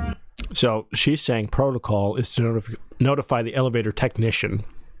if they are on. So she's saying protocol is to notify the elevator technician.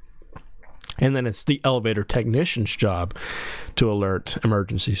 And then it's the elevator technician's job to alert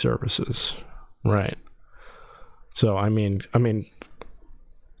emergency services. Right. So, I mean,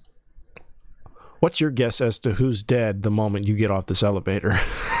 what's your guess as to who's dead the moment you get off this elevator?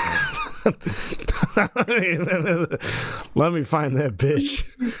 Let me find that bitch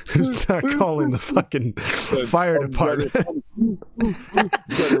who's not calling the fucking fire department.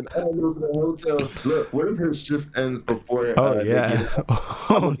 Look, what if her shift ends before? Oh yeah.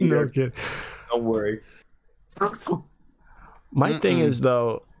 Oh no kidding. Don't worry. My thing is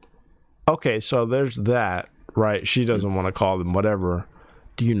though. Okay, so there's that, right? She doesn't want to call them. Whatever.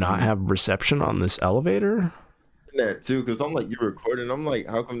 Do you not have reception on this elevator? That too, because I'm like, you're recording. I'm like,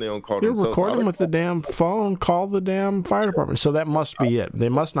 how come they don't call You're themselves? recording with the damn phone. Call the damn fire department. So that must be it. They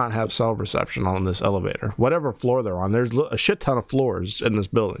must not have cell reception on this elevator, whatever floor they're on. There's a shit ton of floors in this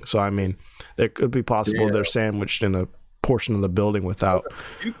building. So I mean, it could be possible they're sandwiched in a portion of the building without.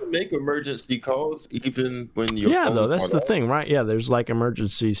 You can make emergency calls even when you're. Yeah, though that's the thing, right? Yeah, there's like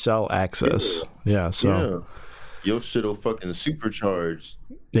emergency cell access. Yeah, so your shit'll fucking supercharge.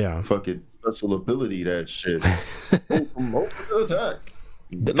 Yeah, fucking special ability that shit. Open attack.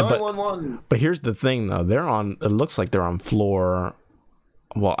 911. But here's the thing, though. It looks like they're on floor.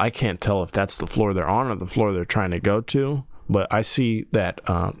 Well, I can't tell if that's the floor they're on or the floor they're trying to go to. But I see that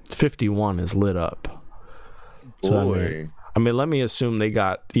 51 is lit up. So I mean, let me assume they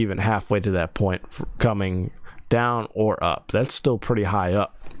got even halfway to that point coming down or up. That's still pretty high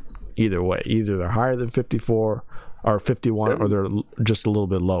up. Either way, either they're higher than 54 or 51, or they're just a little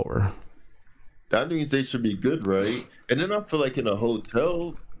bit lower. That means they should be good, right? And then I feel like in a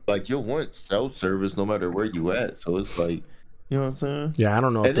hotel, like you'll want cell service no matter where you at. So it's like, you know what I'm saying? Yeah, I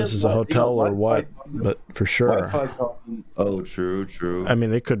don't know if this is a hotel or what, but for sure. Oh, true. I mean,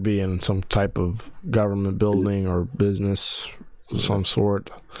 they could be in some type of government building or business some sort.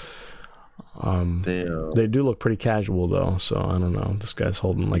 Damn. They do look pretty casual though, so I don't know. This guy's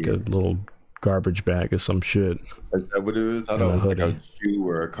holding like a little garbage bag or some shit. Is that what it is? I don't know, like a shoe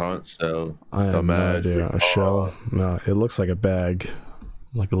or a conch shell. I have no idea. A shell? No, it looks like a bag,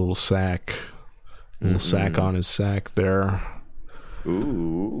 like a little sack. A little sack on his sack there.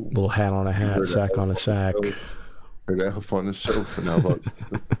 Ooh. Little hat on a hat, sack on a sack. Heard that up on the shelf and now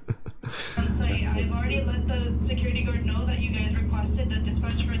I'm sorry, I've already let the security guard know that you guys requested the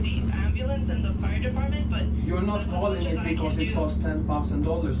dispatch for the ambulance and the fire department, but... You're not calling it because it costs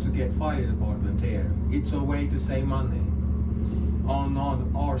 $10,000 to get fire department here. It's a way to save money on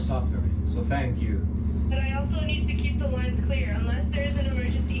our suffering, so thank you. But I also need to keep the lines clear. Unless there's an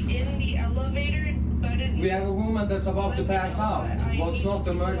emergency in the elevator, that is... We have a woman that's about to pass out. What's not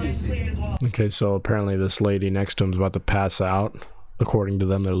emergency? Okay, so apparently this lady next to him is about to pass out. According to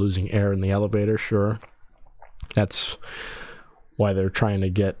them, they're losing air in the elevator, sure. That's why they're trying to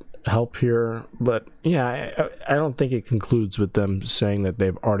get help here. But, yeah, I don't think it concludes with them saying that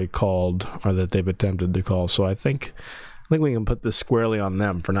they've already called or that they've attempted to call. So I think we can put this squarely on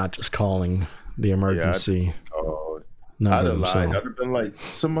them for not just calling the emergency. Yeah, I'd have lied. I'd have been like,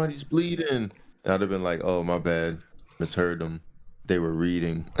 somebody's bleeding. I'd have been like, oh, my bad. Misheard them. They were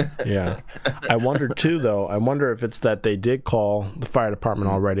reading. Yeah. I wonder too, though. I wonder if it's that they did call the fire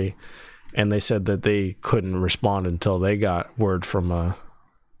department already, and they said that they couldn't respond until they got word from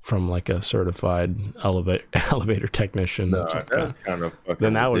like a certified elevator technician. No, that's kind of fucking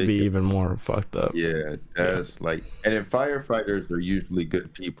then that ridiculous. would be even more fucked up. Yeah, that's like, and then firefighters are usually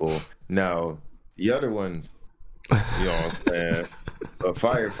good people. Now the other ones, you know what I'm saying? But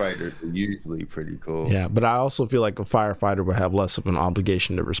firefighters are usually pretty cool. Yeah, but I also feel like a firefighter would have less of an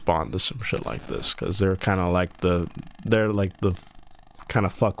obligation to respond to some shit like this because they're kind of like the kind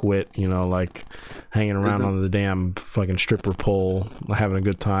of fuckwit, you know, like hanging around on the damn fucking stripper pole, having a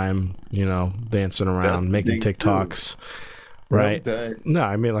good time, you know, dancing around, making TikToks. Right? No,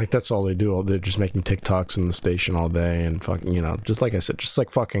 I mean, like, that's all they do. They're just making TikToks in the station all day and fucking, you know, just like I said, just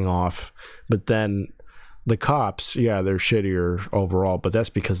like fucking off. But then the cops, yeah, they're shittier overall, but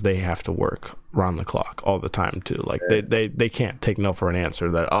that's because they have to work around the clock all the time too. Like they can't take no for an answer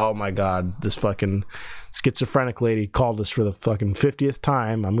that, oh my God, this fucking schizophrenic lady called us for the fucking 50th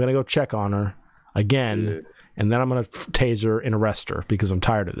time. I'm gonna go check on her again, and then I'm gonna tase her and arrest her because I'm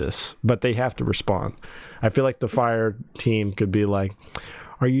tired of this. But they have to respond. I feel like the fire team could be like,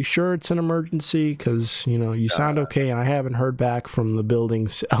 are you sure it's an emergency? Because, you know, you sound okay, and I haven't heard back from the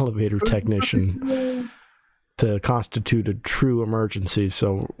building's elevator technician to constitute a true emergency.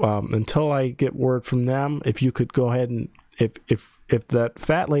 So until I get word from them, if you could go ahead and if that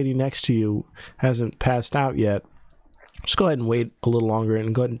fat lady next to you hasn't passed out yet, just go ahead and wait a little longer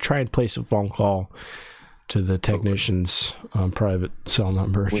and go ahead and try and place a phone call to the technician's private cell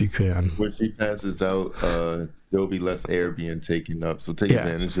number if you can. When she passes out, there'll be less air being taken up, so take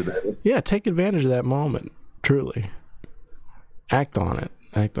advantage of that. Yeah, take advantage of that moment, truly. Act on it.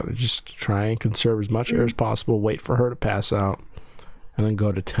 Just try and conserve as much air as possible, wait for her to pass out, and then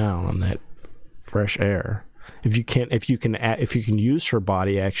go to town on that fresh air. If you can use her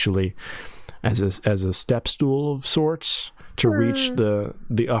body actually as a step stool of sorts to reach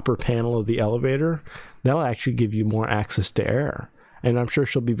the upper panel of the elevator, that'll actually give you more access to air. And I'm sure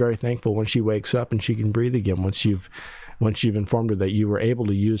she'll be very thankful when she wakes up and she can breathe again once you've informed her that you were able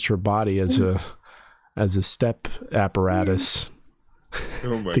to use her body as a step apparatus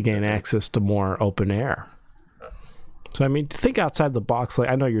to gain access to more open air. So I mean, think outside the box. Like,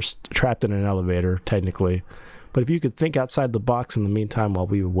 I know you're trapped in an elevator technically, but if you could think outside the box in the meantime while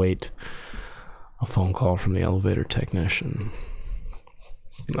we wait a phone call from the elevator technician.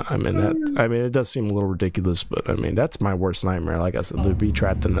 I mean, it does seem a little ridiculous, but I mean, that's my worst nightmare. Like I said, to be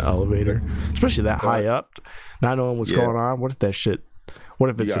trapped in the elevator, especially that high up, not knowing what's going on. What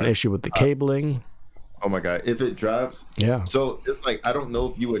if it's an issue with the cabling? Oh my God, if it drops. Yeah. So it's like, I don't know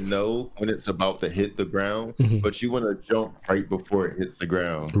if you would know when it's about to hit the ground, but you want to jump right before it hits the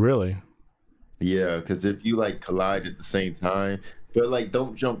ground. Really? Yeah, because if you like collide at the same time, but like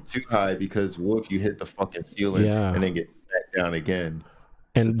don't jump too high, because what if you hit the fucking ceiling and then get smacked down again?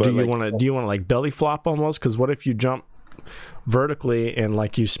 And do you want to like belly flop almost? Because what if you jump vertically and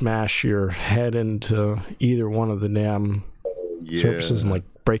like you smash your head into either one of the damn surfaces and like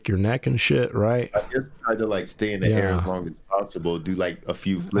break your neck and shit, right? I guess try to like stay in the air as long as possible. Do like a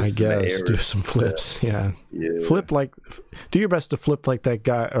few flips. I guess in the air. Do some flips. Yeah. Flip like, do your best to flip like that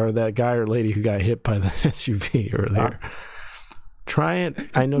guy or lady who got hit by the SUV earlier. Try it.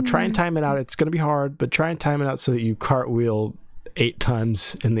 I know. Try and time it out. It's gonna be hard, but try and time it out so that you cartwheel 8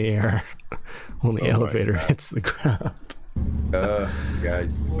 times in the air when the elevator hits the ground. Yeah,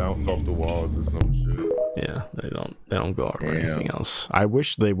 bounce off the walls or some shit. Yeah, they don't go over anything else. I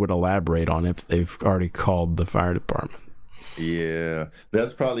wish they would elaborate on if they've already called the fire department. Yeah,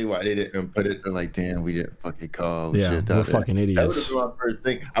 that's probably why they didn't put it. They're like, damn, we didn't fucking call. Yeah, shit we're fucking idiots. That was my first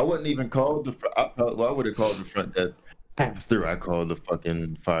thing. I wouldn't even call I would have called the front desk after I called the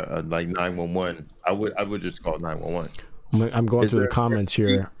fucking fire, like 911. I would just call 911. I'm going through the comments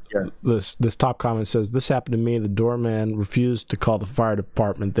here. Yeah. This top comment says, this happened to me. The doorman refused to call the fire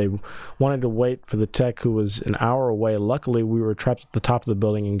department. They wanted to wait for the tech who was an hour away. Luckily, we were trapped at the top of the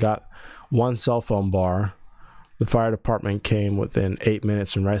building and got one cell phone bar. The fire department came within 8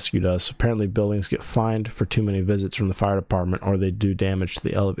 minutes and rescued us. Apparently, buildings get fined for too many visits from the fire department, or they do damage to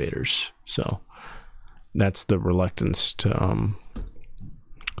the elevators. So that's the reluctance to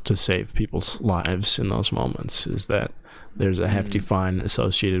save people's lives in those moments, is that there's a hefty fine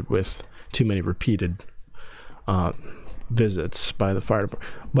associated with too many repeated visits by the fire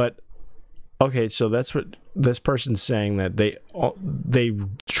department. But okay, so that's what this person's saying, that they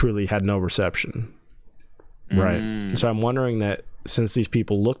truly had no reception. Right. So I'm wondering that since these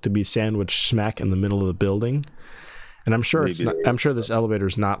people look to be sandwiched smack in the middle of the building, and I'm sure I'm sure this elevator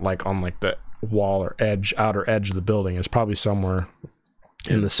is not like on like the wall or outer edge of the building. It's probably somewhere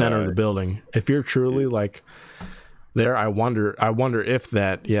in the center of the building. If you're truly like there, I wonder if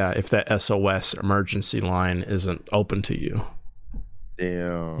that SOS emergency line isn't open to you.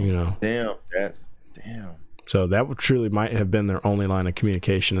 Damn. You know. Damn. So that would truly might have been their only line of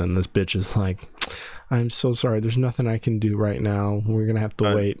communication, and this bitch is like, I'm so sorry, there's nothing I can do right now. We're gonna have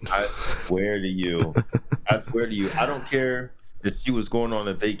to wait. I swear to you. I don't care if she was going on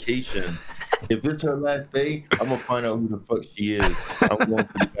a vacation. If it's her last day, I'm gonna find out who the fuck she is. I'm going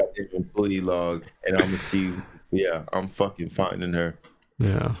to the goddamn employee log, and I'm gonna see. Yeah, I'm fucking finding her.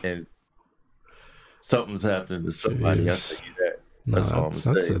 Yeah. And something's happening to somebody. I tell you that. That's all I'm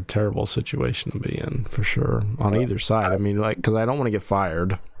saying. That's a terrible situation to be in, for sure, on either side. I mean, like, because I don't want to get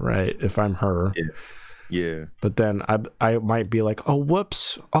fired, right, if I'm her. Yeah. But then I might be like, oh,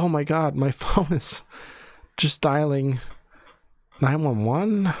 whoops. Oh, my God, my phone is just dialing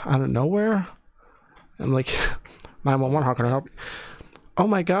 911 out of nowhere. I'm like, 911, how can I help you? Oh,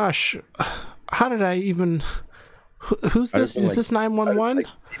 my gosh. How did I even... Who's this? Is this 911?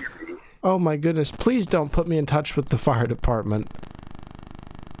 Oh my goodness, please don't put me in touch with the fire department.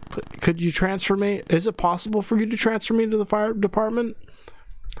 Could you transfer me? Is it possible for you to transfer me to the fire department?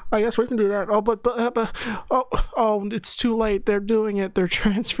 I guess we can do that. Oh, but it's too late. They're doing it. They're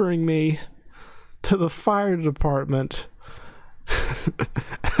transferring me to the fire department.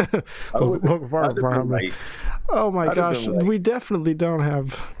 Oh my gosh, we definitely don't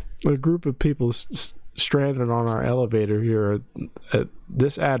have a group of people stranded on our elevator here at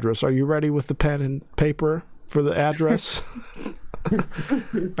this address. Are you ready with the pen and paper for the address?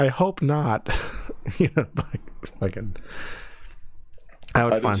 I hope not. You know, I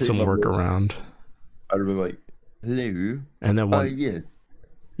would find some workaround. I'd be like, hello. And then yes.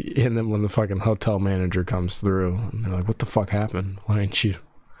 And then when the fucking hotel manager comes through, and they're like, "What the fuck happened? Why didn't you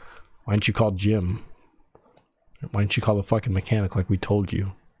call Jim? Why didn't you call the fucking mechanic like we told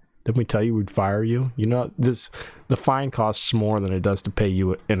you? Didn't we tell you we'd fire you? You know, the fine costs more than it does to pay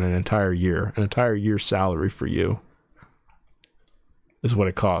you in an entire year. An entire year's salary for you is what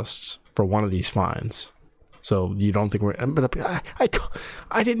it costs for one of these fines. So you don't think but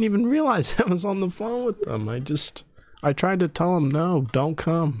I didn't even realize I was on the phone with them. I tried to tell them, no, don't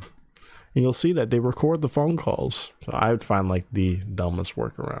come. And you'll see that they record the phone calls. So I would find like the dumbest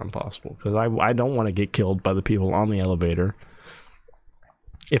workaround possible, because I don't want to get killed by the people on the elevator.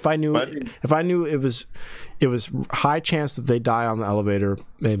 If I knew it was high chance that they die on the elevator,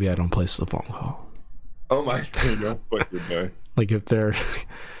 maybe I don't place the phone call. Oh my god! Like if they're,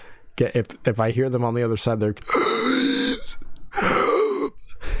 if I hear them on the other side, they're,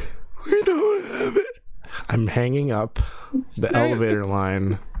 we don't have it. I'm hanging up the elevator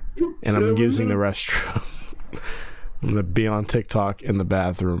line, and I'm using the restroom. I'm gonna be on TikTok in the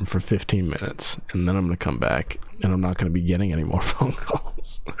bathroom for 15 minutes, and then I'm gonna come back, and I'm not gonna be getting any more phone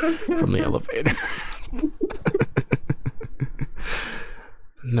calls from the elevator.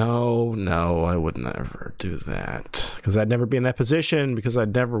 No, I would never do that, because I'd never be in that position, because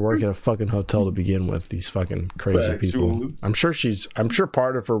I'd never work at a fucking hotel to begin with. These fucking crazy people. I'm sure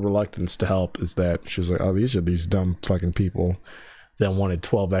part of her reluctance to help is that she's like, oh, these are these dumb fucking people that wanted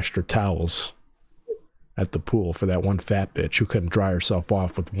 12 extra towels at the pool for that one fat bitch who couldn't dry herself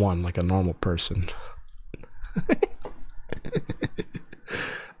off with one like a normal person.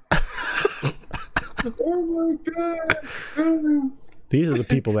 Oh my god. These are the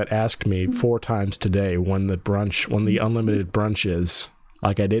people that asked me 4 times today when the unlimited brunch is.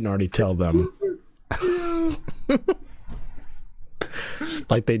 Like I didn't already tell them.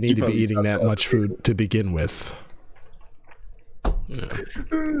 Like they need to be eating that much food to begin with. Yeah.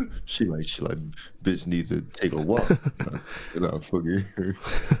 She like, bitch need to take a walk. Fucking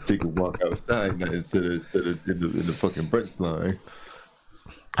take a walk outside instead of in the fucking brunch line.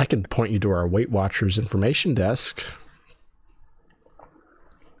 I can point you to our Weight Watchers information desk.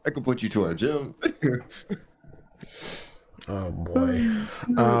 I can put you to our gym. Oh boy.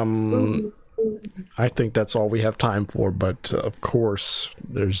 I think that's all we have time for, but of course,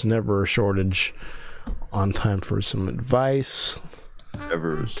 there's never a shortage on time for some advice.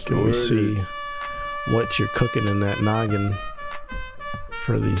 Can we see what you're cooking in that noggin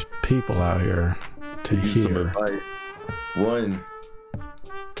for these people out here to hear? Some advice. One,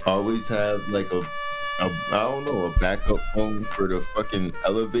 always have like a backup phone for the fucking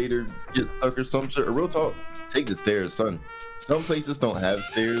elevator get stuck or some shit. Or real talk, take the stairs, son. Some places don't have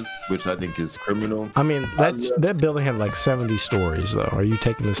stairs, which I think is criminal. I mean, that building had like 70 stories, though. Are you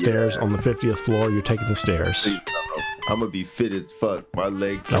taking the stairs on the 50th floor? You're taking the stairs. I'm gonna be fit as fuck. My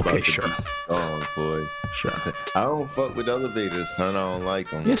legs. Okay, sure. Oh boy, sure. I don't fuck with elevators, son. I don't like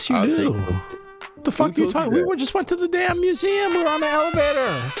them. Yes, you do. What the fuck are you talking? We just went to the damn museum. We were on the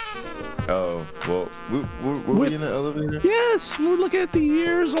elevator. Oh, well, were we in the elevator? Yes, we were looking at the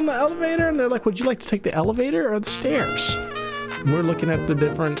years on the elevator, and they're like, would you like to take the elevator or the stairs? And we're looking at the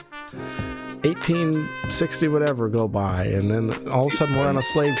different 1860 whatever go by, and then all of a sudden we're on a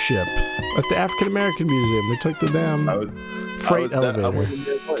slave ship at the African American Museum. We took the damn freight elevator.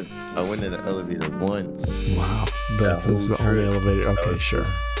 I went in the elevator once. Wow, Beth is the only elevator. Okay, sure.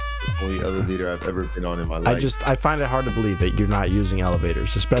 Only elevator I've ever been on in my life. I find it hard to believe that you're not using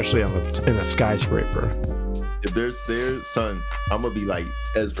elevators, especially in a skyscraper. If there's stairs, son, I'm gonna be like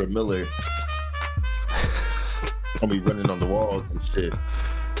Ezra Miller. I'm gonna be running on the walls and shit.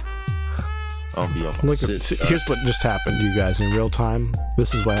 I'll be on my shit. Here's what just happened, you guys, in real time.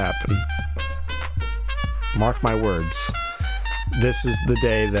 This is what happened. Mark my words. This is the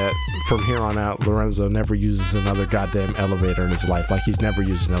day that from here on out, Lorenzo never uses another goddamn elevator in his life. Like he's never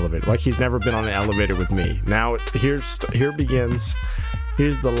used an elevator. Like he's never been on an elevator with me. Now here begins.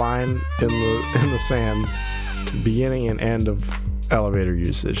 Here's the line in the sand. Beginning and end of elevator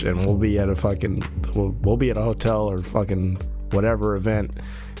usage, and we'll be at a hotel or fucking whatever event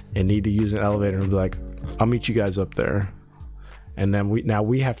and need to use an elevator and be like, I'll meet you guys up there. And then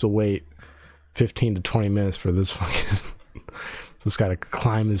we have to wait 15 to 20 minutes for this guy to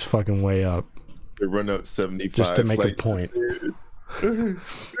climb his fucking way up. They run up 75 just to make a point.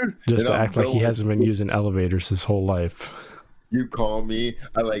 Just to act like he hasn't been using elevators his whole life. You call me,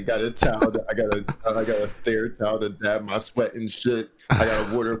 I like got a towel, I got a stair towel to dab my sweat and shit. I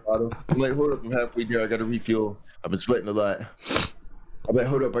got a water bottle. I'm like, hold up, I'm halfway there, I got to refuel. I've been sweating a lot. I'm like,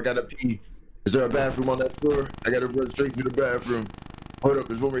 hold up, I gotta pee. Is there a bathroom on that floor? I gotta run straight to the bathroom. Hold up,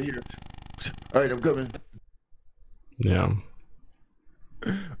 there's one right here. All right, I'm coming. Yeah.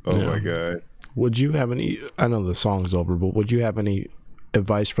 Oh my God. Would you have any, I know the song's over, but would you have any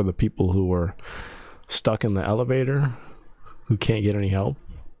advice for the people who are stuck in the elevator who can't get any help?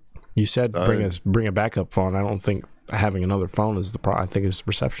 You said bring a backup phone. I don't think having another phone is the problem. I think it's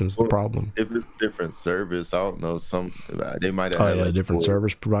reception's the problem. If it's different service, I don't know. They might have a different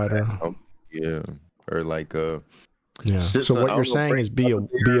service provider. Yeah, or like yeah. So what you're saying is be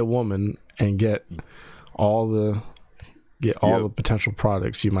a woman and get all the potential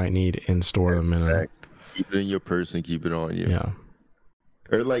products you might need and store them in keep it in your purse and keep it on you. Yeah.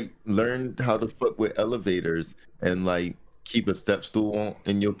 Or like learn how to fuck with elevators and like keep a step stool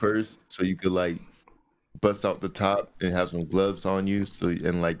in your purse so you could like bust out the top and have some gloves on you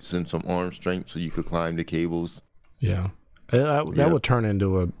and like send some arm strength so you could climb the cables. Yeah. That would turn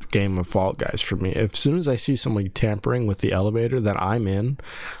into a game of Fall Guys for me. As soon as I see somebody tampering with the elevator that I'm in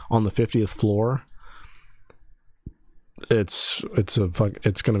on the 50th floor, it's going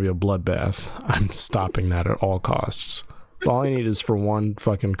to be a bloodbath. I'm stopping that at all costs. So all I need is for one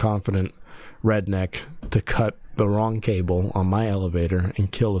fucking confident redneck to cut the wrong cable on my elevator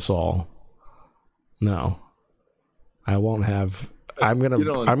and kill us all. No, I won't have. I'm gonna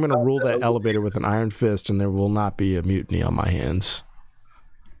rule that elevator with an iron fist, and there will not be a mutiny on my hands.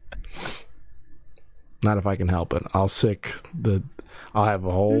 Not if I can help it. I'll have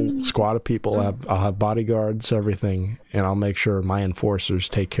a whole squad of people. I'll have bodyguards, everything, and I'll make sure my enforcers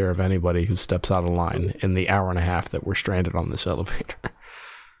take care of anybody who steps out of line in the hour and a half that we're stranded on this elevator.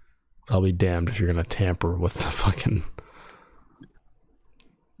 So I'll be damned if you're gonna tamper with the fucking.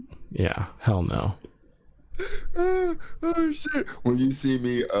 Yeah, hell no. Oh shit! When you see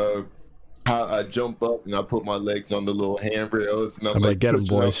me, how I jump up and I put my legs on the little handrails, and I'm like, get him,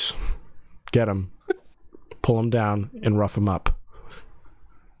 pushing up. boys. Get him. Pull him down and rough him up.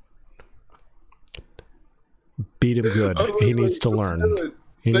 Beat him good. He needs to learn.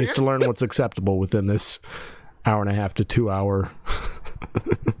 He needs to learn what's acceptable within this hour and a half to 2 hour.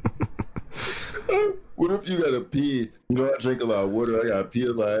 What if you gotta pee? You know, I drink a lot of water. I gotta pee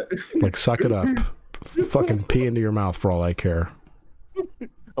a lot. Like, suck it up. Fucking pee into your mouth for all I care.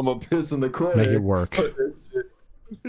 I'm gonna piss in the corner. Make it work. But